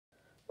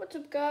What's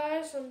up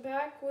guys, I'm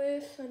back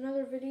with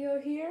another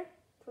video here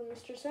from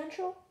Mr.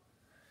 Central,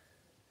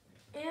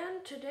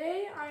 and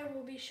today I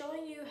will be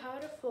showing you how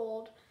to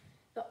fold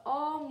the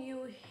all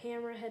new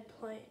Hammerhead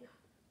plane.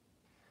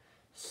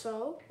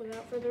 So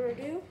without further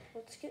ado,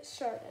 let's get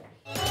started.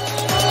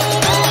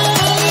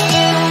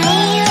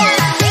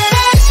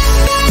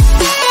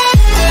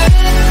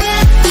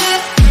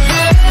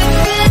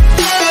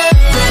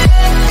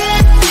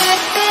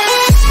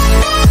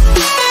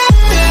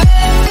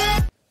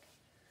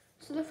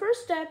 So the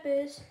first step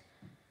is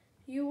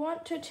you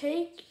want to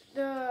take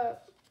the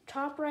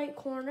top right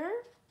corner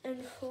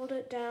and fold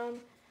it down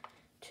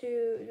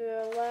to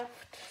the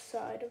left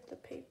side of the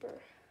paper.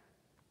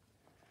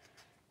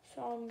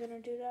 So I'm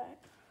going to do that.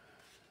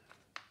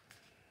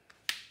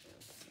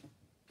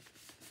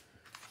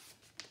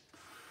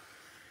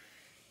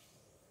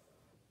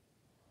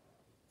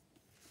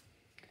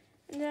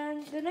 And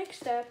then the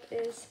next step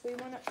is we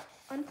want to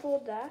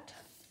unfold that.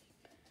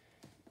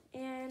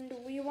 And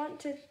we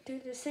want to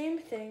do the same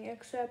thing,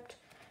 except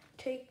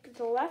take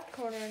the left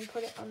corner and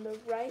put it on the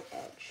right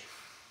edge.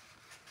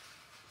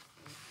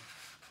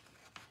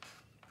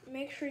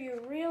 Make sure you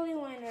really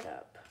line it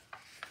up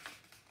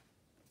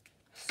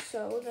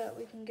so that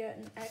we can get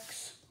an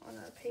X on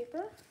our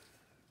paper.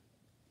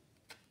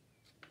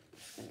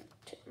 Just gonna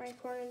tip my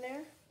corner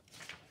there.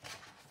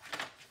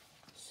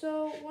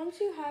 So once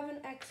you have an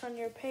X on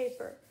your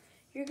paper,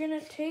 you're gonna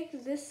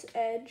take this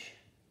edge,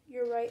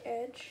 your right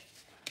edge,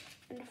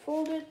 and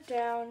fold it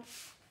down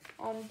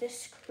on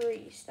this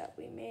crease that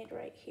we made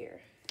right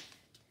here.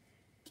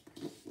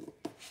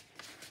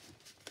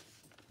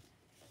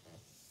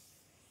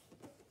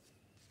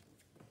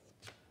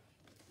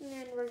 And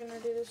then we're gonna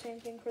do the same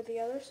thing for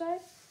the other side.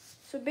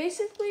 So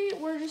basically,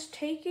 we're just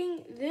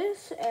taking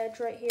this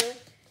edge right here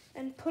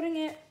and putting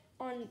it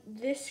on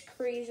this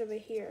crease over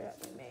here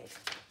that we made.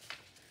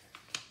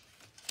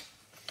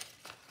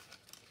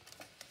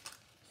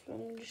 So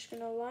I'm just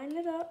gonna line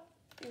it up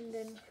and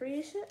then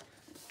crease it.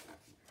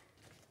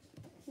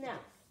 Now,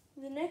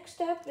 the next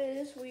step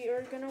is we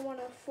are going to want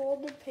to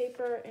fold the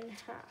paper in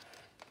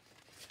half.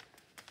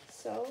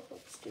 So,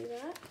 let's do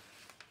that.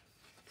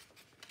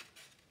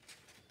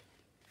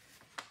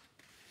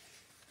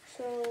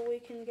 So we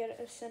can get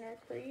a center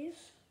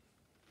crease.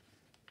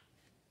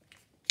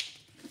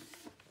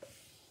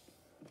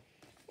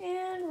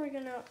 And we're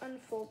going to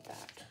unfold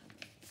that.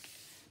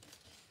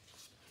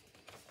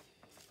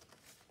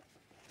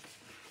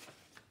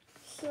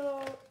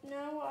 So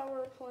now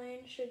our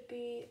plane should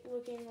be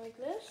looking like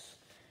this.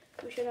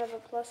 We should have a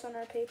plus on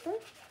our paper.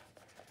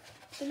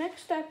 The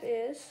next step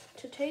is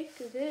to take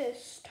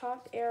this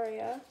top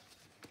area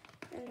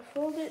and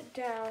fold it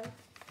down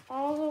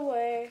all the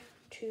way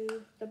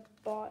to the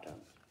bottom.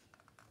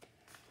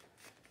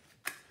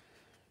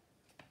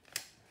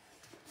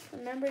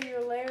 Remember,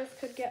 your layers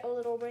could get a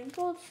little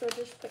wrinkled, so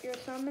just put your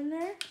thumb in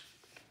there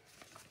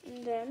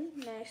and then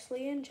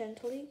nicely and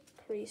gently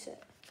crease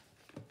it.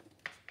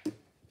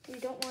 We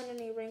don't want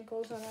any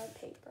wrinkles on our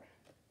paper.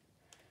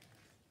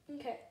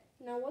 Okay,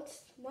 now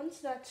once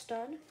that's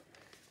done,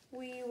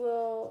 we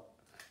will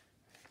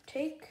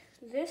take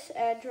this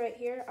edge right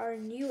here, our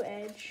new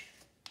edge,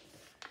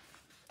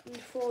 and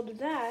fold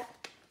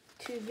that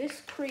to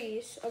this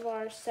crease of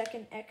our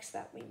second X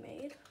that we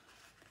made.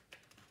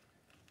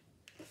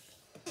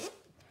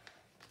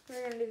 We're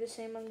going to do the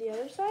same on the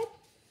other side.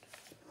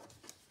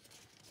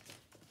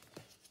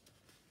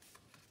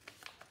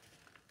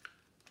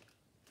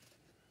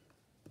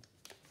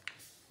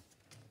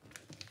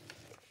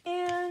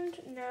 And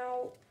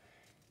now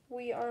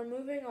we are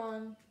moving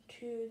on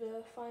to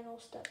the final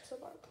steps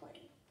of our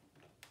plane.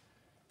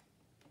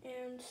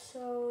 And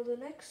so the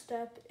next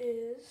step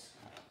is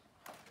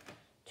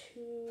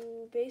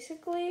to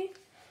basically,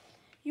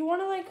 you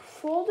want to like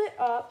fold it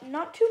up,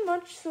 not too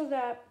much so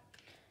that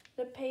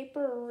the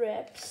paper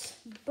rips,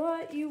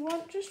 but you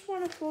just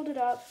want to fold it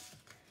up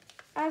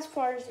as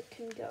far as it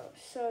can go.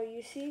 So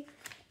you see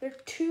there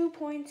are 2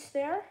 points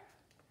there.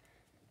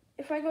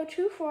 If I go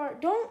too far,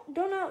 don't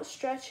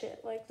outstretch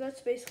it. Like,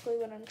 that's basically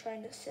what I'm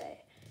trying to say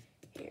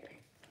here.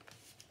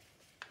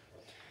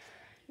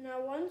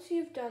 Now, once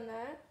you've done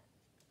that,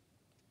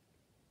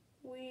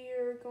 we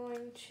are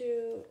going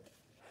to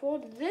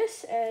fold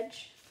this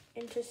edge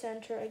into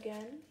center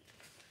again.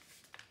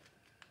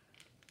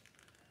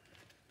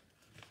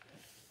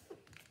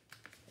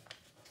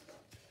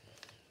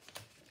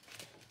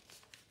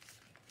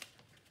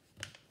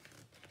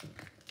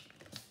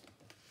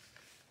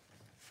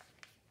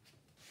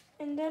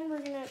 And then we're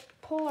going to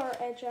pull our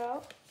edge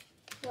out,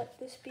 let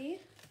this be.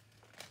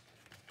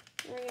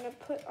 And we're going to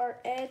put our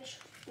edge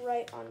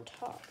right on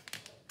top.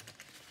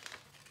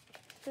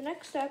 The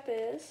next step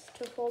is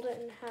to fold it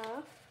in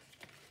half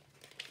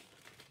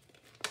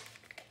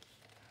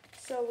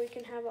so we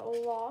can have a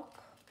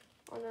lock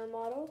on our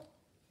model.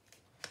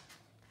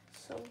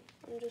 So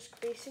I'm just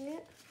creasing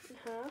it in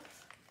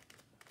half,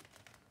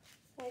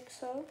 like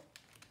so.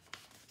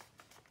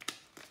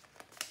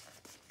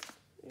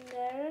 And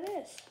there it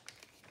is.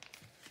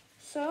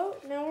 So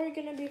now we're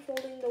going to be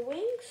folding the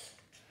wings.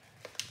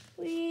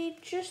 We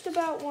just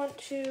about want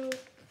to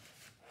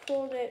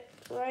fold it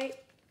right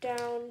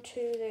down to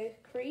the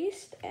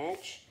creased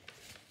edge,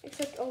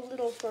 except a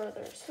little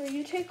further. So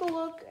you take a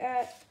look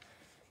at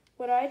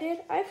what I did.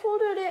 I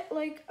folded it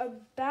like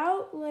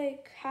about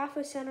like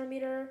 1/2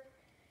 centimeter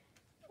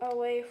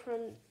away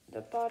from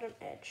the bottom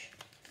edge.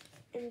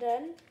 And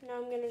then now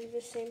I'm going to do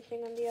the same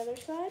thing on the other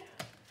side.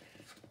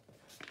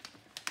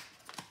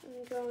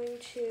 I'm going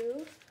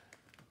to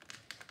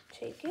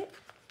take it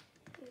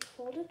and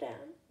fold it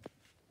down.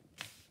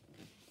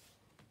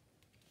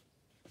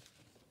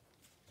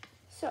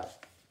 So,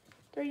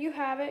 there you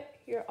have it,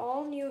 your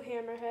all new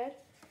hammerhead.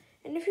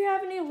 And if you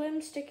have any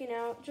limbs sticking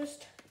out,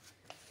 just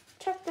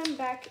tuck them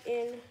back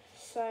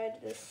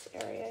inside this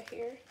area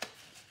here.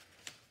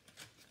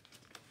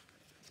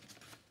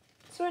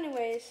 So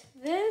anyways,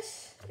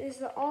 this is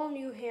the all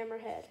new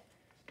hammerhead.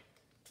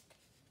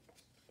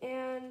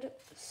 And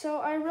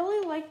so I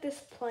really like this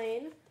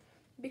plane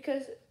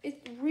because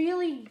it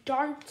really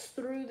darts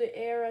through the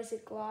air as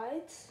it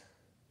glides.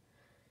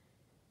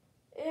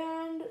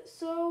 And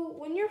so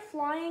when you're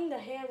flying the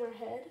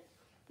hammerhead,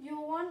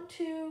 you'll want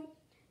to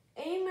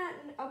aim at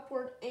an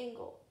upward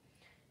angle.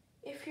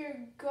 If you're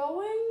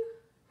going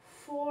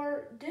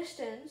for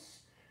distance,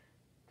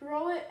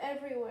 throw it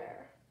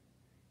everywhere.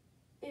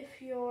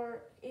 If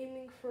you're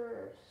aiming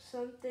for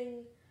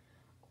something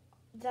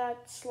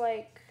that's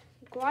like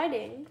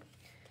gliding,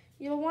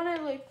 you'll want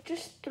to like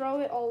just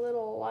throw it a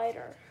little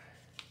lighter.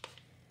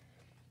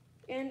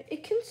 And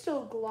it can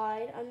still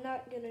glide, I'm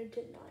not going to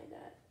deny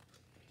that.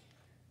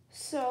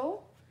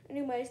 So,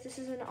 anyways, this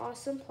is an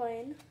awesome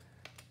plane.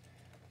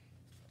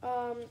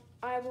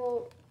 I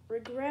will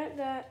regret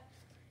that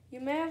you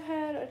may have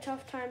had a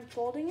tough time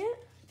folding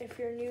it if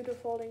you're new to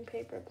folding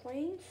paper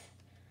planes.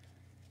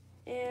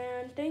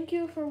 And thank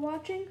you for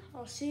watching.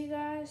 I'll see you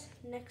guys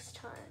next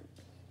time.